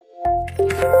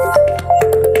Welcome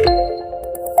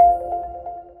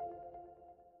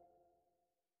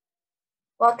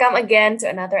again to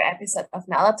another episode of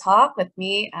Nala Talk with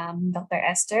me, Dr.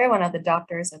 Esther, one of the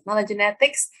doctors at Nala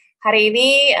Genetics. Hari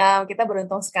ini kita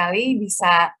beruntung sekali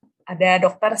bisa ada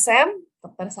Dr.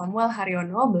 Dr. Samuel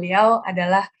Haryono. Beliau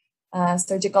adalah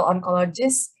surgical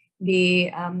oncologist di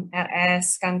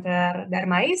RS Kanker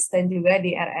Darmais dan juga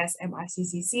di RS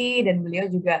MRCCC, dan beliau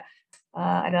juga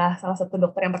adalah salah satu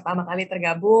dokter yang pertama kali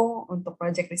tergabung untuk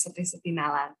project riset-riset di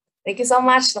Nala. Thank you so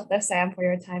much, Dr. Sam, for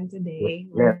your time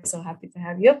today. We're so happy to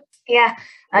have you.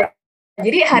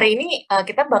 Jadi hari ini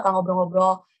kita bakal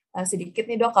ngobrol-ngobrol sedikit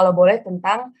nih, Dok, kalau boleh,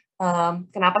 tentang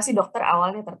kenapa sih dokter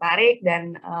awalnya tertarik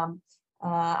dan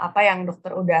apa yang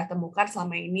dokter udah temukan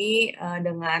selama ini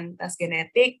dengan tes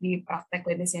genetik di praktek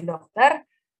klinisnya dokter.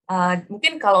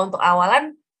 Mungkin kalau untuk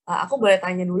awalan, aku boleh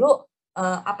tanya dulu,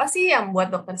 apa sih yang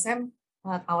buat Dr. Sam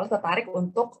awalnya tertarik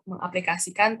untuk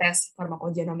mengaplikasikan tes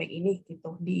farmakogenomik ini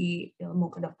gitu di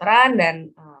ilmu kedokteran dan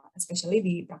especially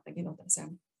di prakteknya Dr. Sam?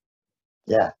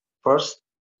 First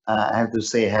I have to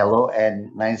say hello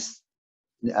and nice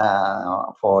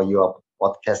for your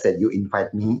podcast that you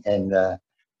invite me, and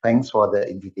thanks for the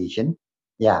invitation.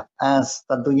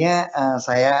 Tentunya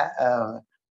saya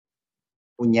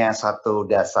punya satu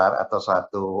dasar atau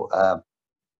suatu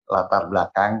latar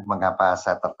belakang mengapa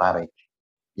saya tertarik.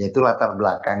 Yaitu latar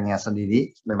belakangnya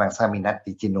sendiri, memang saya minat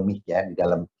di genomik ya, di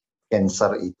dalam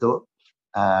cancer itu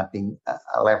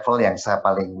level yang saya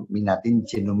paling minatin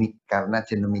genomik, karena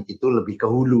genomik itu lebih ke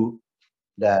hulu,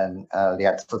 dan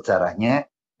lihat sejarahnya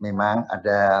memang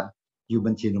ada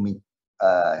human genome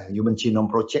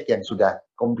project yang sudah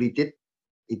completed,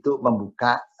 itu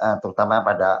membuka terutama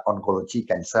pada onkologi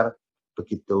cancer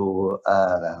begitu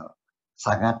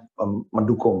sangat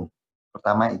mendukung.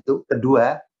 Pertama itu,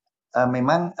 kedua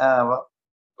memang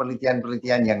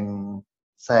penelitian-penelitian yang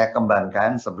saya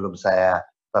kembangkan sebelum saya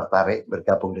tertarik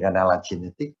bergabung dengan Nala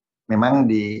Genetik memang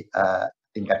di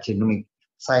tingkat genomik.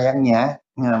 Sayangnya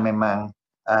memang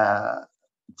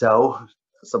jauh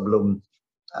sebelum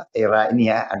era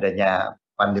ini ya, adanya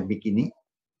pandemik ini,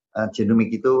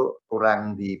 genomik itu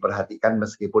kurang diperhatikan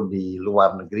meskipun di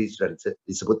luar negeri sudah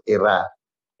disebut era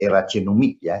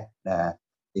genomik ya. Nah,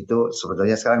 itu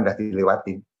sebetulnya sekarang sudah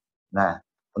dilewatin. Nah,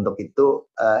 untuk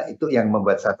itu yang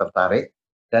membuat saya tertarik,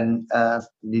 dan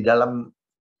di dalam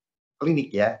klinik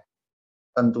ya,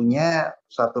 tentunya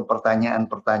suatu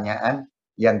pertanyaan-pertanyaan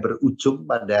yang berujung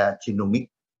pada genomik,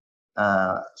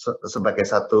 sebagai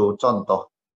satu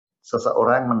contoh,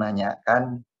 seseorang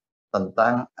menanyakan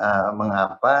tentang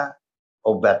mengapa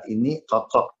obat ini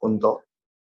cocok untuk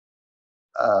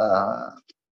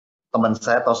teman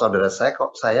saya atau saudara saya,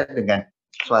 kok saya dengan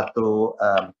suatu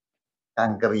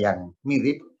kanker yang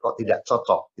mirip kok tidak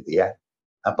cocok gitu ya,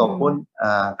 ataupun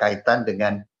kaitan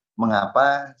dengan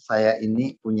mengapa saya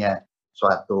ini punya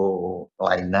suatu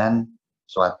kelainan,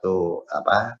 suatu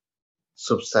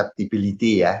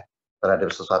susceptibility ya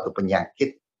terhadap sesuatu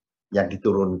penyakit yang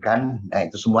diturunkan. Nah,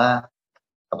 itu semua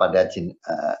kepada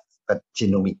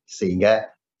genomik,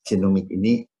 sehingga genomik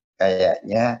ini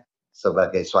kayaknya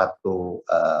sebagai suatu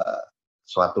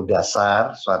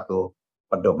dasar, suatu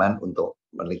pedoman untuk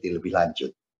meneliti lebih lanjut.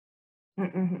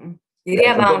 Jadi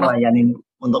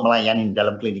untuk melayani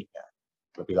dalam kliniknya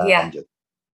lebih lanjut.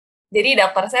 Jadi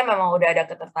dokter saya memang udah ada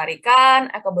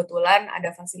ketertarikan, kebetulan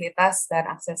ada fasilitas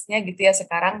dan aksesnya gitu ya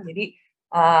sekarang. Jadi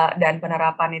dan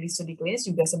penerapannya di studi klinis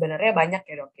juga sebenarnya banyak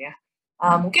ya, Dok ya.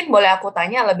 Mungkin boleh aku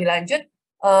tanya lebih lanjut,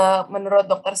 menurut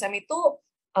Dr. Sam itu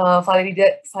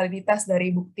validitas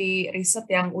dari bukti riset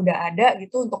yang udah ada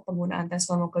gitu untuk penggunaan tes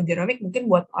farmakogenomik,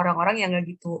 mungkin buat orang-orang yang nggak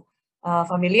gitu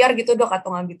familiar gitu, Dok, atau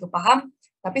nggak gitu paham,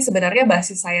 tapi sebenarnya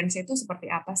basis sainsnya itu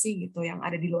seperti apa sih gitu yang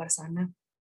ada di luar sana?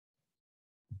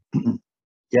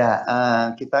 Ya,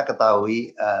 kita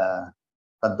ketahui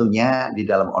tentunya di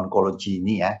dalam onkologi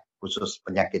ini ya, khusus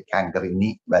penyakit kanker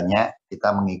ini, banyak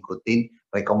kita mengikuti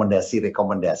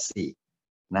rekomendasi-rekomendasi.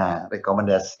 Nah,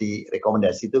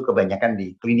 rekomendasi itu kebanyakan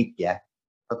di klinik ya.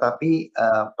 Tetapi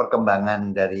perkembangan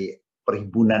dari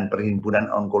perhimpunan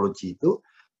onkologi itu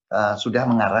sudah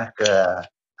mengarah ke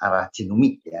arah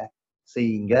genomik ya.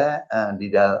 Sehingga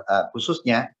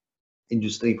khususnya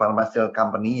industri pharmaceutical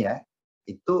company ya,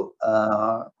 itu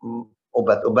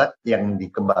obat-obat yang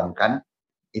dikembangkan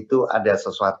itu ada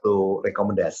sesuatu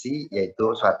rekomendasi,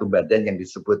 yaitu suatu badan yang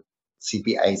disebut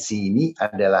CPIC ini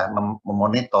adalah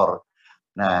memonitor.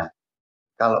 Nah,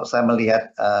 kalau saya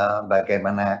melihat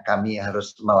bagaimana kami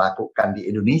harus melakukan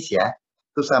di Indonesia,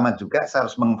 itu sama juga saya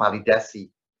harus memvalidasi.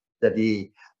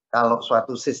 Jadi kalau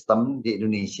suatu sistem di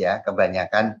Indonesia,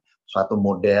 kebanyakan suatu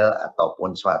model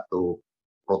ataupun suatu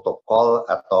protokol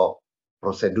atau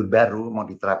prosedur baru mau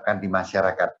diterapkan di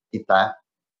masyarakat kita,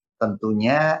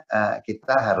 tentunya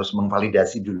kita harus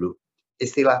memvalidasi dulu.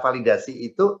 Istilah validasi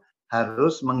itu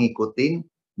harus mengikuti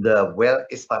the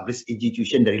well-established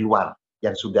institution dari luar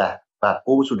yang sudah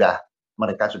baku,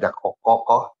 mereka sudah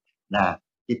kokoh. Nah,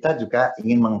 kita juga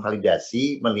ingin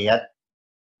memvalidasi, melihat,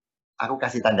 aku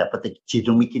kasih tanda petik,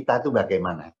 genomik kita itu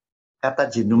bagaimana.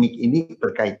 Kata genomik ini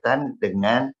berkaitan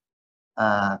dengan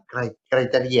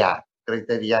kriteria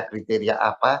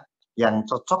apa yang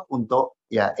cocok untuk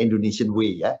ya Indonesian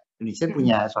way ya. Indonesia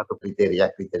punya suatu kriteria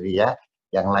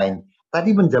yang lain.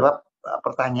 Tadi menjawab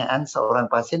pertanyaan seorang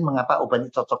pasien mengapa obat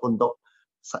ini cocok untuk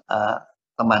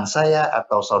teman saya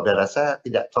atau saudara saya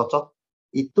tidak cocok,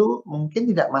 itu mungkin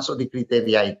tidak masuk di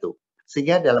kriteria itu.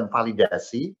 Sehingga dalam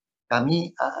validasi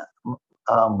kami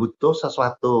butuh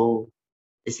sesuatu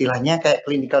istilahnya kayak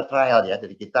clinical trial ya.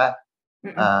 Jadi kita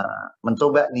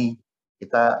mencoba nih,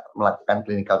 kita melakukan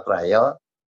clinical trial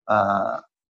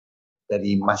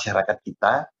dari masyarakat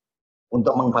kita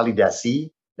untuk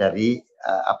memvalidasi dari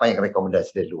apa yang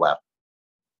rekomendasi dari luar.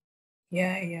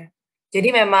 Ya. Jadi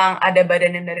memang ada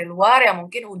badan yang dari luar yang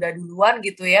mungkin udah duluan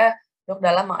gitu ya, Dok,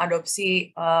 dalam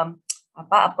mengadopsi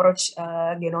approach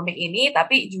genomik ini,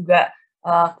 tapi juga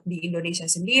di Indonesia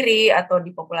sendiri atau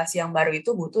di populasi yang baru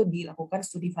itu butuh dilakukan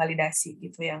studi validasi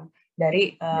gitu yang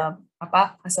dari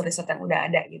hasil riset yang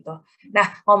udah ada gitu.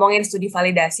 Nah, ngomongin studi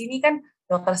validasi ini kan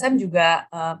Dr. Sam juga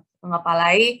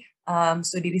mengepalai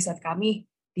studi riset kami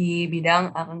di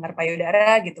bidang kanker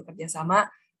payudara gitu,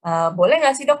 kerjasama. Boleh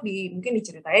nggak sih, Dok, mungkin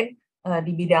diceritain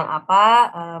di bidang apa,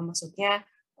 maksudnya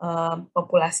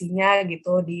populasinya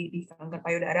gitu di kanker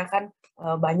payudara kan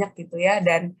banyak gitu ya,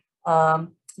 dan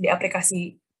di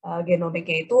aplikasi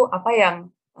genomiknya itu apa yang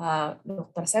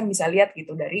Dr. Sam bisa lihat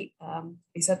gitu dari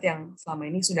riset yang selama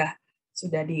ini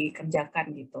sudah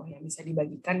dikerjakan gitu, yang bisa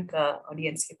dibagikan ke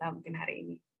audiens kita mungkin hari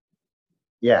ini.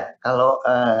 Ya, kalau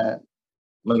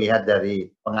melihat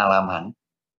dari pengalaman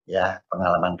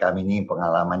kami ini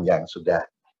pengalaman yang sudah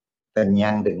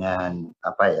kenyang dengan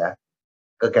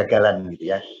kegagalan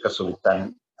gitu ya,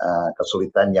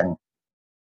 kesulitan yang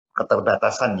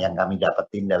keterbatasan yang kami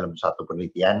dapetin dalam suatu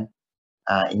penelitian.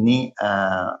 Ini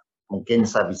mungkin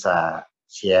saya bisa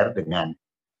share dengan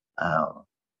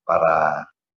para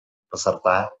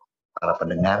peserta, para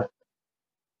pendengar,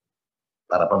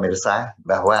 para pemirsa,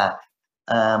 bahwa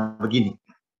begini,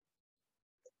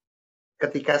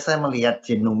 ketika saya melihat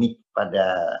genomik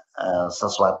pada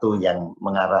sesuatu yang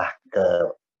mengarah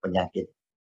ke penyakit,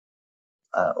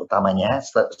 utamanya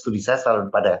studi saya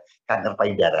selalu pada kanker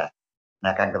payudara.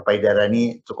 Nah, kanker payudara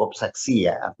ini cukup seksi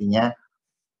ya, artinya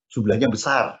jumlahnya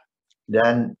besar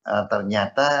dan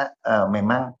ternyata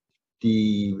memang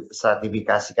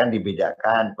distratifikasikan,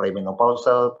 dibedakan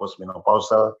premenopausal,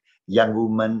 postmenopausal, young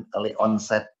woman, early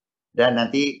onset, dan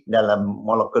nanti dalam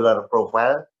molecular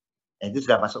profile itu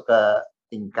sudah masuk ke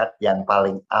tingkat yang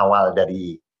paling awal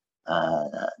dari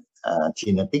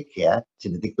genetik ya.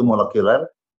 Genetik itu molekuler,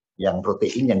 yang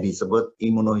protein yang disebut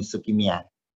imunohistokimia.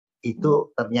 Itu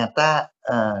ternyata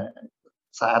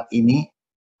saat ini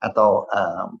atau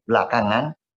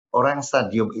belakangan orang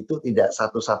stadium itu tidak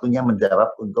satu-satunya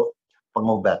menjawab untuk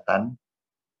pengobatan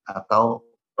atau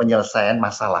penyelesaian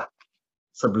masalah.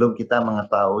 Sebelum kita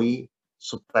mengetahui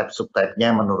subtype-subtype-nya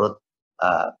menurut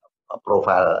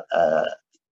profil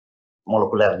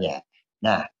molekulernya.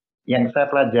 Nah, yang saya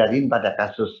pelajarin pada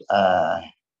kasus,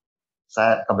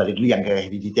 saya kembali dulu yang ke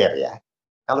herediter ya.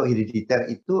 Kalau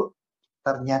herediter itu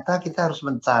ternyata kita harus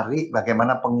mencari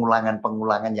bagaimana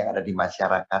pengulangan-pengulangan yang ada di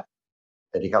masyarakat.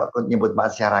 Jadi kalau menyebut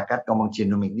masyarakat, ngomong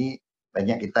genomik ini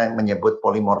banyak kita menyebut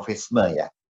polimorfisme ya,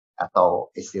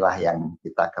 atau istilah yang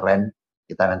kita keren,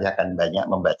 kita nanti akan banyak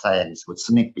membaca yang disebut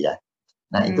SNP ya.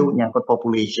 Nah, itu nyangkut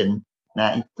population.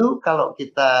 Nah, itu kalau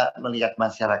kita melihat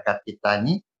masyarakat kita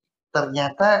ini,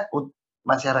 ternyata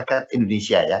masyarakat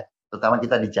Indonesia ya, terutama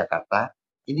kita di Jakarta,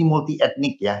 ini multi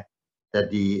etnik ya.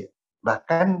 Jadi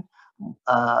bahkan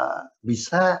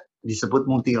bisa disebut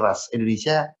multi ras.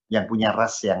 Indonesia yang punya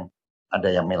ras yang ada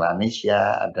yang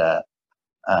Melanesia, ada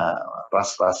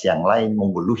ras-ras yang lain,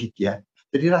 Mongoloid ya.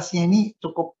 Jadi rasnya ini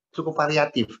cukup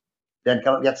variatif. Dan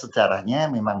kalau lihat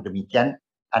sejarahnya memang demikian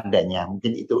adanya.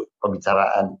 Mungkin itu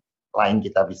pembicaraan lain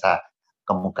kita bisa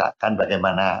kemukakan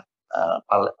bagaimana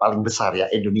paling besar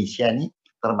ya Indonesia ini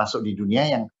termasuk di dunia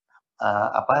yang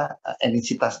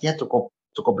etnisitasnya cukup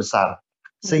besar.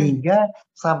 Sehingga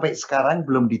sampai sekarang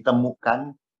belum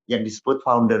ditemukan yang disebut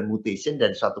founder mutation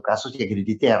dari suatu kasus yang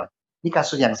herediter. Ini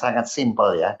kasus yang sangat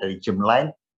simpel ya, dari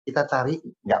germline kita cari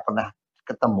nggak pernah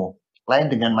ketemu. Lain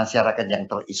dengan masyarakat yang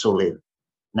terisolir.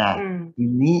 Nah,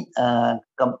 ini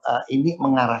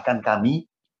mengarahkan kami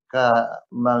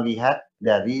melihat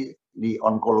dari di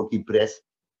onkologi breast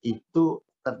itu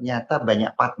ternyata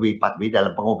banyak pathway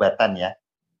dalam pengobatan ya.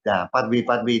 Nah, pathway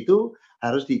itu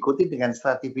harus diikuti dengan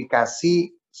stratifikasi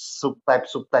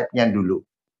subtype-nya dulu.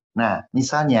 Nah,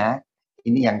 misalnya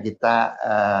ini yang kita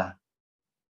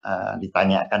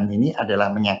ditanyakan ini adalah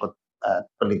menyangkut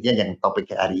penelitian yang topik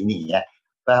hari ini ya,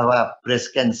 bahwa breast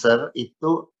cancer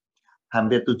itu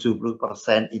hampir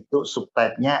 70% itu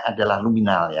subtype-nya adalah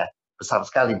luminal ya. Besar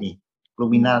sekali nih.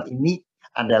 Luminal ini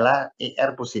adalah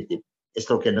ER positif,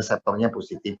 estrogen reseptornya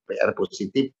positif, PR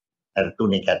positif, HER2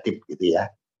 negatif gitu ya.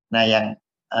 Nah, yang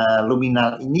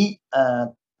luminal ini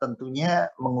tentunya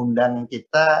mengundang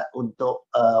kita untuk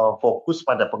fokus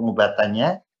pada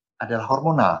pengobatannya adalah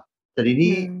hormonal. Jadi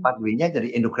ini pathway-nya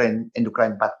jadi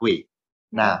endocrine pathway.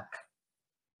 Nah,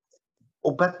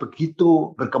 obat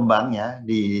begitu berkembangnya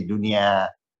di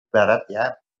dunia barat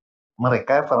ya,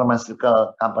 mereka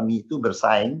pharmaceutical company itu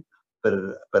bersaing,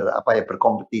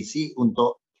 berkompetisi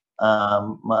untuk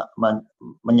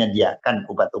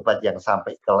menyediakan obat-obat yang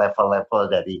sampai ke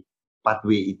level-level dari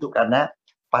pathway itu, karena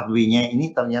pathway-nya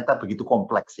ini ternyata begitu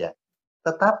kompleks ya.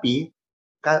 Tetapi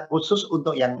khusus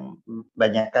untuk yang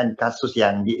banyakkan kasus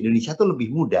yang di Indonesia itu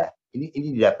lebih mudah. Ini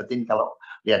didapetin kalau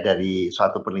lihat dari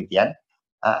suatu penelitian.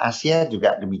 Asia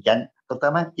juga demikian,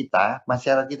 terutama kita,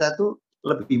 masyarakat kita tuh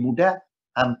lebih mudah,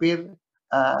 hampir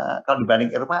kalau dibanding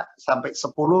Eropa sampai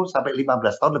 10 sampai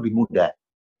 15 tahun lebih mudah.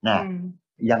 Nah,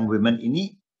 yang women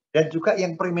ini dan juga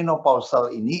yang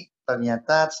premenopausal ini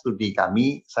ternyata studi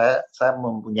kami, saya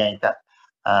mempunyai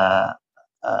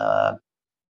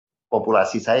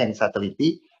populasi saya yang saya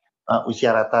teliti, usia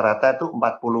rata-rata itu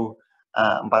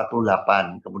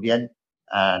 48. Kemudian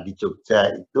di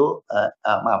Jogja itu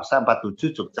maaf, saya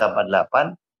 47, Jogja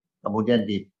 48, kemudian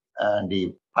di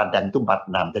Padang itu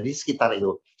 46. Jadi sekitar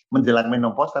itu menjelang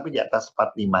menopause tapi di atas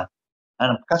 45.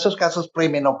 Nah, kasus-kasus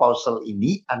premenopausal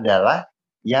ini adalah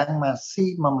yang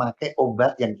masih memakai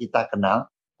obat yang kita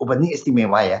kenal. Obat ini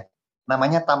istimewa ya,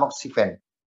 namanya tamoxifen.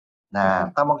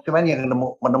 Nah, tamoxifen yang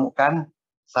menemukan,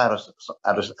 saya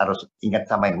harus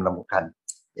ingat sama yang menemukan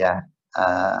ya.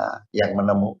 Yang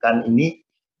menemukan ini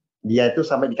dia itu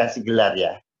sampai dikasih gelar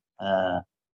ya,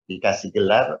 dikasih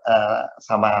gelar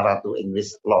sama Ratu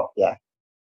Inggris Lord ya.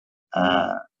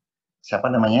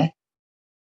 Siapa namanya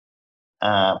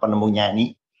penemunya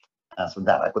ini?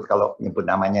 Sebentar, aku kalau nyebut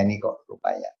namanya ini kok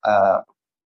lupa ya.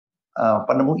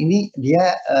 Penemu ini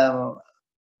dia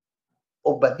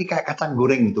obat ini kayak kacang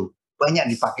goreng itu, banyak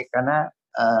dipakai karena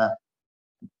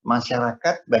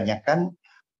masyarakat banyakkan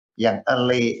yang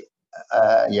early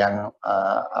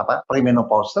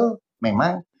premenopausal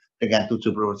memang dengan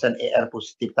 70% ER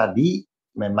positif tadi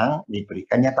memang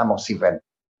diberikannya tamoxifen.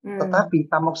 Tetapi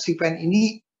tamoxifen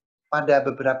ini pada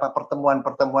beberapa pertemuan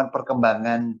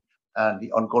perkembangan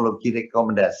di onkologi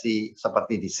rekomendasi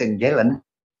seperti di St. Gallen,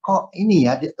 kok ini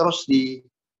ya terus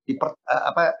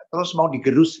terus mau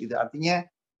digerus gitu, artinya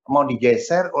mau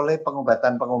digeser oleh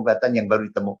pengobatan yang baru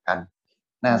ditemukan.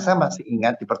 Nah, saya masih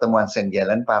ingat di pertemuan St.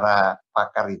 Gallen para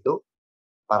pakar itu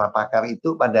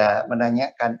pada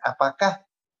menanyakan apakah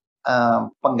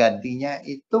penggantinya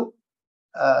itu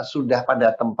sudah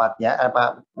pada tempatnya,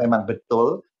 apa memang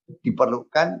betul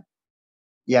diperlukan,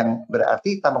 yang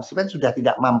berarti tamoxifen sudah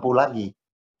tidak mampu lagi.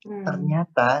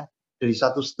 Ternyata dari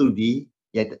satu studi,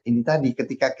 ya ini tadi,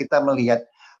 ketika kita melihat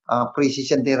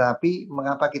precision therapy,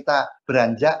 mengapa kita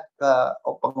beranjak ke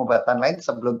pengobatan lain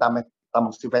sebelum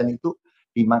tamoxifen itu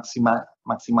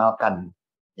dimaksimalkan,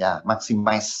 ya,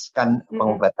 maksimiskan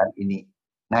pengobatan ini.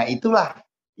 Nah, itulah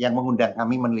yang mengundang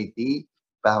kami meneliti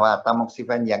bahwa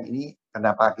tamoxifen yang ini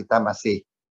kenapa kita masih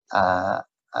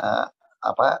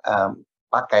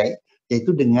pakai,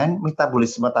 yaitu dengan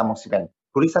metabolisme tamoxifen.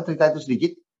 Boleh saya cerita itu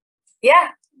sedikit?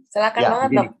 Ya, silakan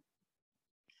banget, Dok.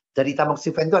 Jadi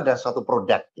tamoxifen itu adalah suatu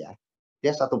produk ya.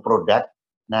 Dia satu produk.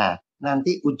 Nah,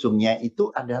 nanti ujungnya itu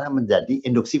adalah menjadi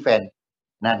endoxifen.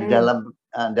 Nah, di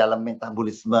dalam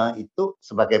metabolisme itu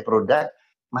sebagai produk,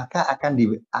 maka akan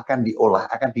diolah,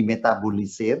 akan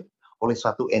dimetabolisir oleh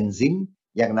suatu enzim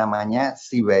yang namanya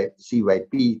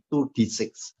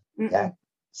CYP2D6 ya.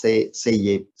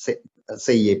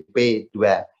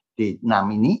 CYP2D6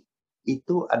 ini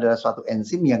itu adalah suatu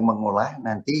enzim yang mengolah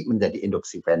nanti menjadi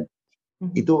endoxifen.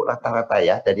 Itu rata-rata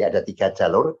ya, jadi ada 3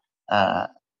 jalur,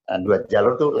 2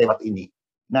 jalur tuh lewat ini.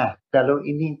 Nah, jalur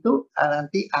ini itu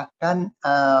nanti akan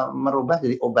merubah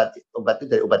dari obat itu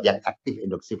dari obat yang aktif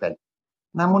endoxifen.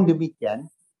 Namun demikian,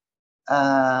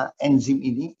 enzim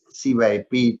ini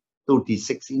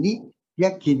CYP2D6 ini,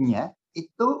 dia gennya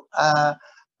itu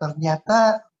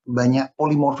ternyata banyak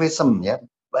polimorfisme ya,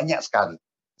 banyak sekali.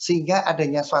 Sehingga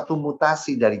adanya suatu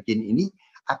mutasi dari gen ini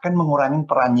akan mengurangi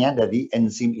perannya dari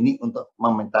enzim ini untuk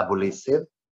memetabolisir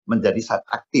menjadi zat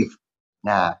aktif.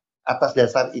 Nah, atas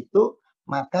dasar itu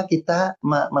maka kita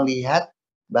melihat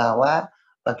bahwa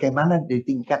bagaimana di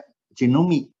tingkat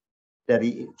genomik,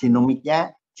 dari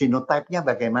genomiknya, genotipenya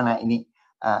bagaimana ini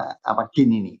gen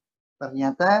ini.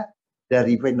 Ternyata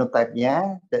dari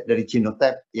fenotipenya, dari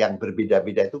genotip yang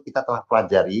berbeda-beda itu kita telah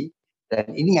pelajari,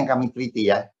 dan ini yang kami teliti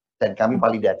ya, dan kami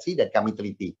validasi dan kami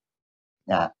teliti.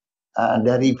 Nah,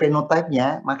 dari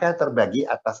fenotipenya maka terbagi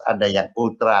atas ada yang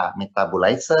ultra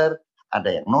metabolizer,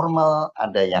 ada yang normal,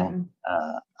 ada yang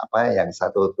yang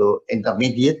satu itu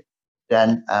intermediate,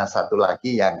 dan satu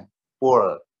lagi yang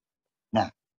poor.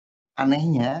 Nah,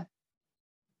 anehnya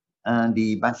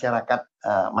di masyarakat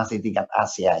masih tingkat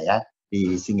Asia ya,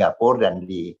 di Singapura dan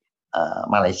di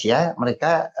Malaysia,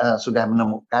 mereka sudah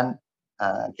menemukan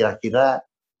kira-kira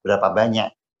berapa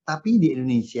banyak. Tapi di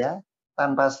Indonesia,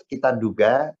 tanpa kita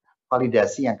duga,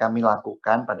 validasi yang kami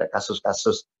lakukan pada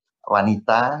kasus-kasus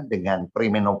wanita dengan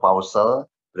premenopausal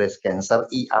breast cancer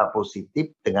ER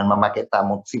positif dengan memakai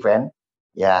tamoxifen,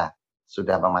 ya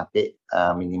sudah memakai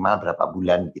minimal berapa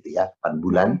bulan gitu ya, 8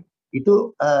 bulan,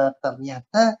 itu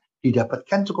ternyata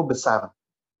didapatkan cukup besar.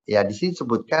 Ya, di sini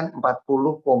disebutkan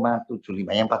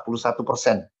 40,75, yang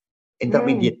 41%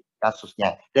 intermediate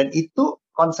kasusnya. Dan itu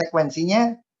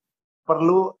konsekuensinya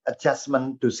perlu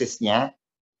adjustment dosisnya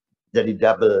jadi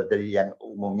double, dari yang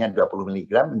umumnya 20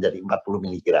 mg menjadi 40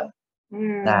 mg.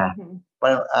 Nah,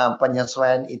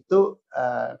 penyesuaian itu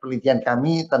penelitian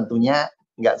kami tentunya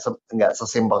nggak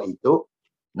sesimpel itu.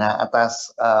 Nah,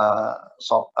 atas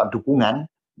dukungan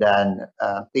dan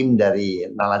tim dari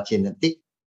Nala Genetik,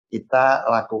 kita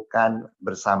lakukan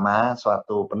bersama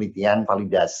suatu penelitian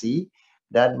validasi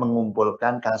dan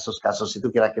mengumpulkan kasus-kasus itu,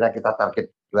 kira-kira kita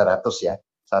target 200 ya,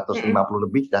 150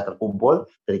 lebih sudah terkumpul,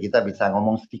 jadi kita bisa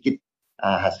ngomong sedikit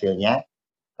hasilnya.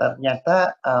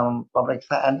 Ternyata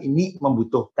pemeriksaan ini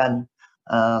membutuhkan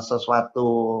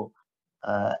sesuatu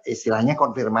istilahnya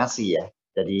konfirmasi ya,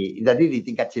 jadi di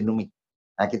tingkat genomik.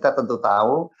 Nah, kita tentu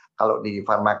tahu kalau di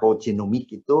farmakogenomik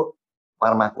itu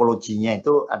farmakologinya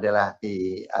itu adalah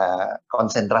di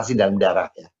konsentrasi dalam darah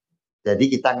ya.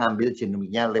 Jadi kita ngambil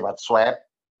genomiknya lewat swab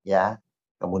ya.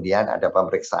 Kemudian ada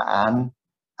pemeriksaan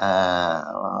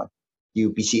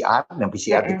qPCR, dan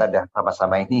PCR kita ada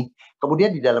sama-sama ini.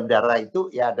 Kemudian di dalam darah itu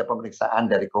ya ada pemeriksaan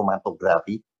dari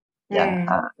kromatografi yang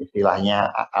istilahnya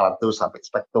alat itu sampai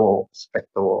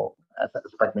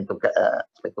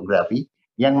spektrografi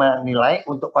yang menilai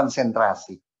untuk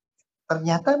konsentrasi.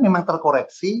 Ternyata memang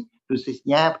terkoreksi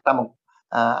dosisnya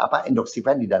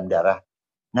endoxifen di dalam darah.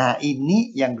 Nah,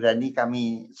 ini yang berani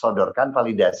kami sodorkan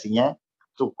validasinya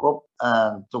cukup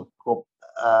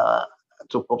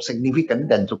signifikan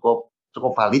dan cukup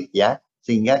valid ya,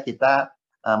 sehingga kita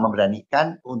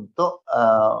memberanikan untuk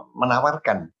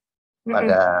menawarkan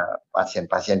pada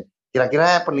pasien-pasien.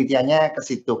 Kira-kira penelitiannya ke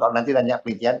situ. Kalau nanti tanya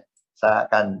penelitian, saya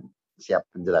akan siap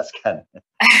menjelaskan.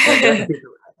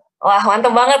 Wah, mantap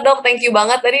banget dok, thank you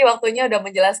banget tadi waktunya udah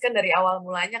menjelaskan dari awal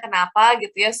mulanya kenapa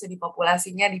gitu ya studi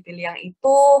populasinya dipilih yang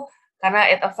itu, karena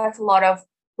it affects a lot of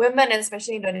women,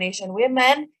 especially Indonesian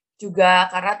women, juga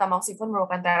karena tamoxifen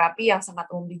merupakan terapi yang sangat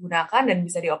umum digunakan dan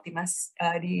bisa dioptimize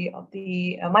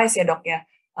ya dok ya,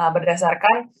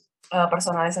 berdasarkan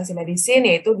personalisasi medicine,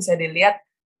 yaitu bisa dilihat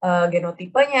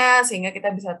genotipenya sehingga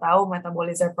kita bisa tahu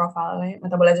metabolizer profilnya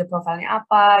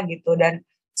apa gitu, dan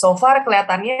so far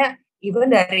kelihatannya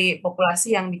even dari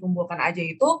populasi yang dikumpulkan aja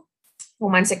itu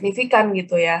lumayan signifikan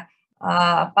gitu ya,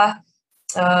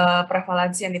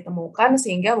 prevalensi yang ditemukan,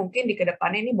 sehingga mungkin di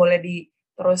kedepannya ini boleh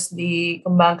terus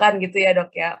dikembangkan gitu ya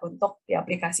dok ya, untuk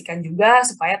diaplikasikan juga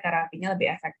supaya terapinya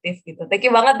lebih efektif gitu. Thank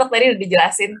you banget dok, tadi udah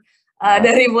dijelasin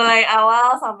dari mulai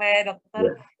awal sampai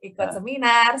dokter ikut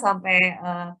seminar sampai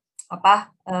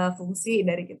fungsi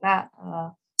dari kita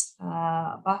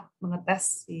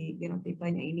mengetes si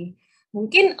genotipenya ini.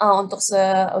 Mungkin untuk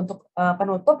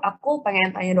penutup aku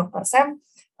pengen tanya Dokter Sam,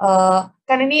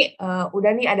 kan ini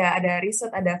udah nih ada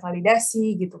riset, ada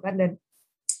validasi gitu kan, dan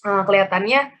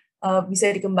kelihatannya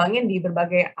bisa dikembangin di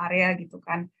berbagai area gitu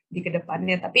kan di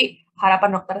kedepannya. Tapi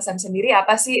harapan Dokter Sam sendiri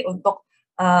apa sih untuk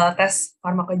tes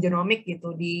farmakogenomik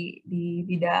gitu di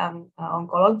bidang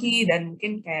onkologi dan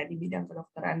mungkin kayak di bidang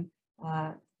kedokteran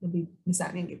lebih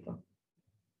besarnya gitu?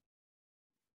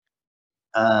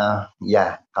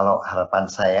 Ya, kalau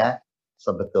harapan saya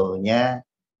sebetulnya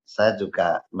saya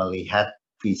juga melihat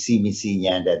visi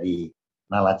misinya dari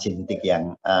Nala Genetik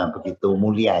yang begitu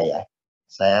mulia ya.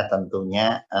 Saya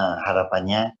tentunya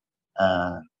harapannya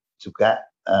juga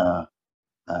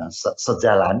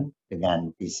sejalan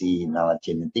dengan visi Nala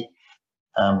Genetik,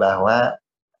 bahwa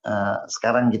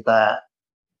sekarang kita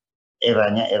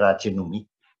eranya era genomik,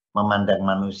 memandang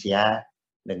manusia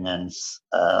dengan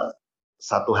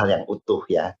satu hal yang utuh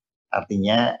ya.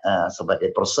 Artinya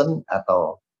sebagai person,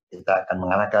 atau kita akan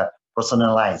mengarah ke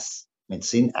personalized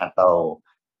medicine atau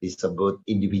disebut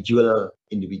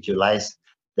individualized,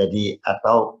 jadi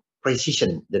atau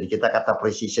precision. Jadi kita kata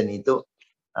precision itu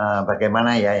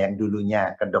bagaimana ya, yang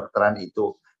dulunya kedokteran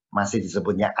itu masih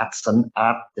disebutnya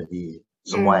art, jadi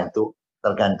semua itu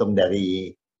tergantung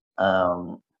dari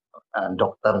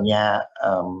dokternya,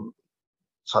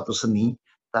 suatu seni,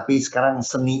 tapi sekarang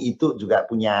seni itu juga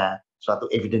punya suatu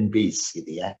evidence base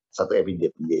gitu ya, suatu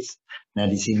evidence base. Nah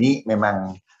di sini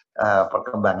memang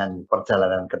perkembangan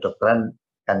perjalanan kedokteran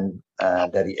kan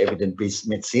dari evidence based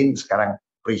medicine, sekarang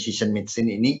precision medicine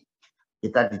ini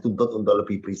kita dituntut untuk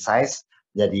lebih precise.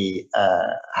 Jadi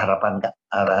harapan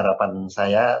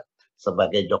saya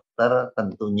sebagai dokter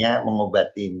tentunya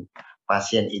mengobati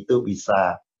pasien itu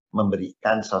bisa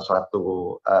memberikan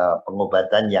sesuatu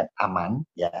pengobatan yang aman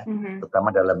ya,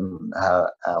 terutama dalam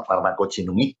hal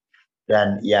farmakogenomik,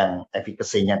 dan yang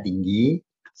efikasinya tinggi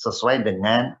sesuai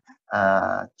dengan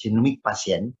genomik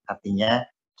pasien, artinya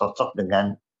cocok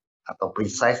dengan atau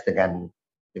precise dengan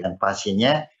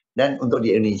pasiennya. Dan untuk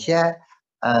di Indonesia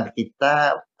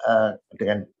kita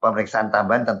dengan pemeriksaan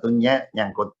tambahan tentunya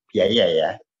nyangkut biaya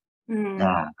ya.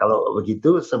 Nah kalau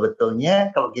begitu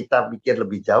sebetulnya kalau kita pikir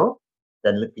lebih jauh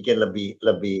dan pikir lebih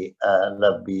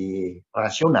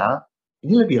rasional,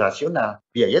 ini lebih rasional.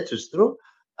 Biaya justru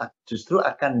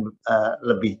akan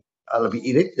lebih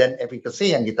irit, dan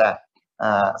efikasi yang kita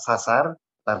sasar,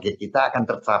 target kita akan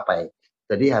tercapai.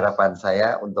 Jadi harapan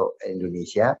saya untuk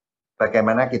Indonesia,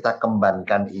 bagaimana kita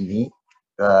kembangkan ini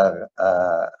ke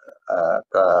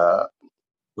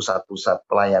pusat-pusat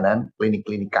pelayanan,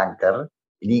 klinik-klinik kanker.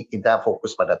 Ini kita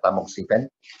fokus pada tamoxifen,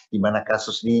 di mana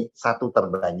kasus ini satu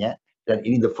terbanyak, dan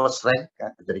ini the first rank.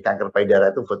 Jadi kanker payudara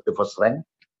itu the first rank,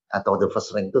 atau the first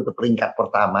rank itu peringkat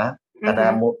pertama,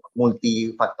 karena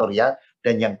multifaktorial,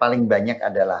 dan yang paling banyak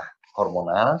adalah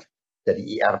hormonal,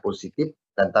 jadi ER positif,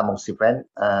 dan tamoxifen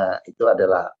itu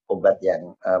adalah obat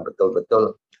yang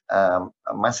betul-betul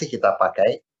masih kita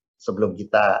pakai sebelum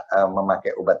kita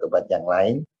memakai obat-obat yang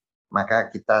lain.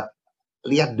 Maka kita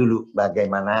lihat dulu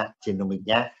bagaimana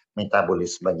genomiknya,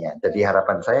 metabolismenya. Jadi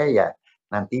harapan saya ya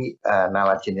nanti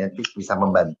Nala Genetik bisa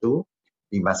membantu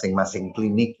di masing-masing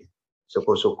klinik.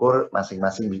 Syukur-syukur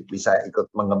masing-masing bisa ikut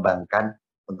mengembangkan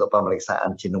untuk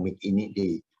pemeriksaan genomik ini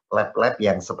di lab-lab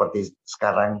yang seperti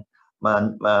sekarang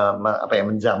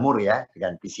menjamur ya,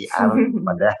 dengan PCR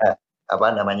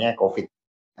pada COVID.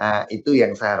 Itu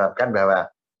yang saya harapkan,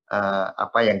 bahwa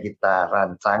apa yang kita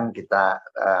rancang, kita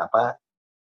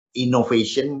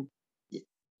innovation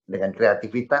dengan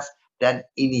kreativitas dan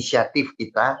inisiatif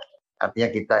kita,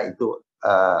 artinya kita itu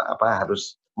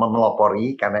harus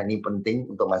memelopori, karena ini penting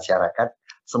untuk masyarakat.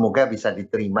 Semoga bisa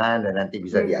diterima dan nanti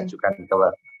bisa diajukan ke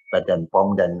Badan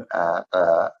POM dan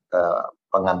ke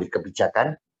pengambil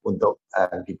kebijakan untuk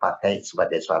dipakai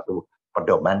sebagai suatu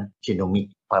pedoman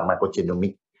genomik,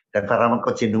 farmakogenomik. Dan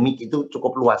farmakogenomik itu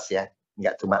cukup luas ya,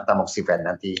 nggak cuma tamoxifen,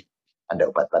 nanti ada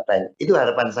obat-obat lain. Itu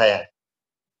harapan saya.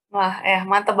 Wah,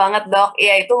 mantep banget dok.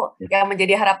 Iya, itu yang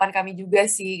menjadi harapan kami juga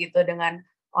sih gitu, dengan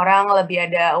orang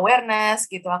lebih ada awareness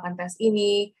gitu akan tes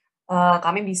ini.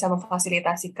 Kami bisa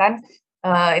memfasilitasikan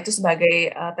itu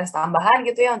sebagai tes tambahan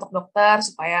gitu ya untuk dokter,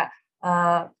 supaya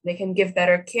they can give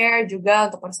better care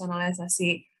juga untuk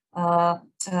personalisasi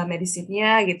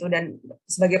medisinnya gitu, dan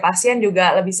sebagai pasien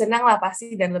juga lebih senang lah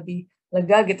pasti, dan lebih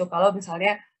lega gitu kalau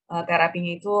misalnya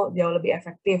terapinya itu jauh lebih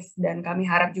efektif. Dan kami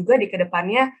harap juga di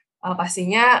kedepannya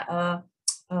pastinya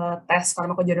tes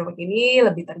farmakogenomik ini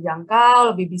lebih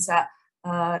terjangkau, lebih bisa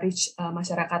reach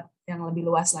masyarakat yang lebih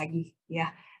luas lagi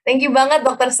ya. Thank you banget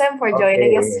Dr. Sam for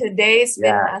joining us today. It's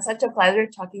been such a pleasure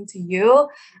talking to you.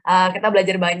 Kita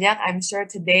belajar banyak. I'm sure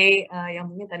today yang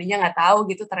mungkin tadinya nggak tahu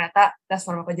gitu, ternyata tes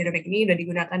farmakogenomik ini udah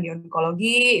digunakan di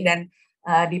onkologi dan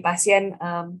di pasien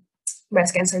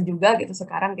breast cancer juga gitu.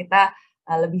 Sekarang kita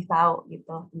lebih tahu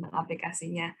gitu tentang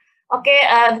aplikasinya. Oke,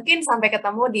 mungkin sampai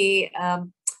ketemu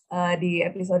di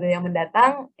episode yang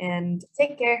mendatang, and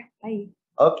take care. Bye.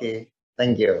 Oke,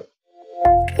 thank you.